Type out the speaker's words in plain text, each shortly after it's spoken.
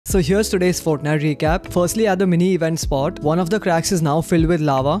So here's today's Fortnite recap. Firstly, at the mini event spot, one of the cracks is now filled with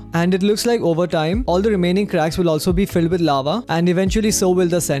lava, and it looks like over time, all the remaining cracks will also be filled with lava, and eventually so will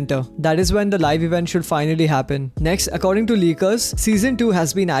the center. That is when the live event should finally happen. Next, according to leakers, Season 2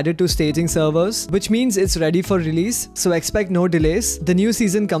 has been added to staging servers, which means it's ready for release, so expect no delays. The new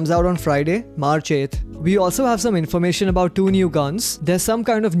season comes out on Friday, March 8th. We also have some information about 2 new guns. There's some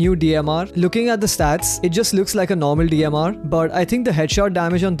kind of new DMR. Looking at the stats, it just looks like a normal DMR, but I think the headshot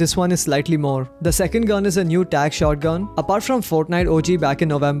damage on this one is slightly more. The second gun is a new tag shotgun. Apart from Fortnite OG back in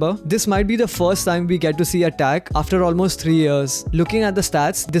November, this might be the first time we get to see a tag after almost 3 years. Looking at the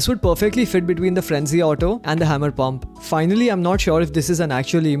stats, this would perfectly fit between the Frenzy Auto and the Hammer Pump. Finally, I'm not sure if this is an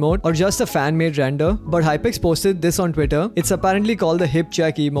actual emote or just a fan-made render, but Hypex posted this on Twitter. It's apparently called the hip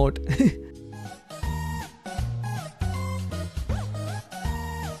check emote.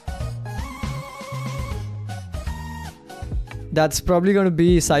 That's probably going to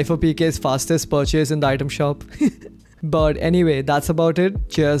be SypherPK's fastest purchase in the item shop. But anyway, that's about it.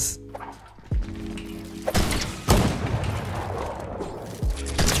 Cheers.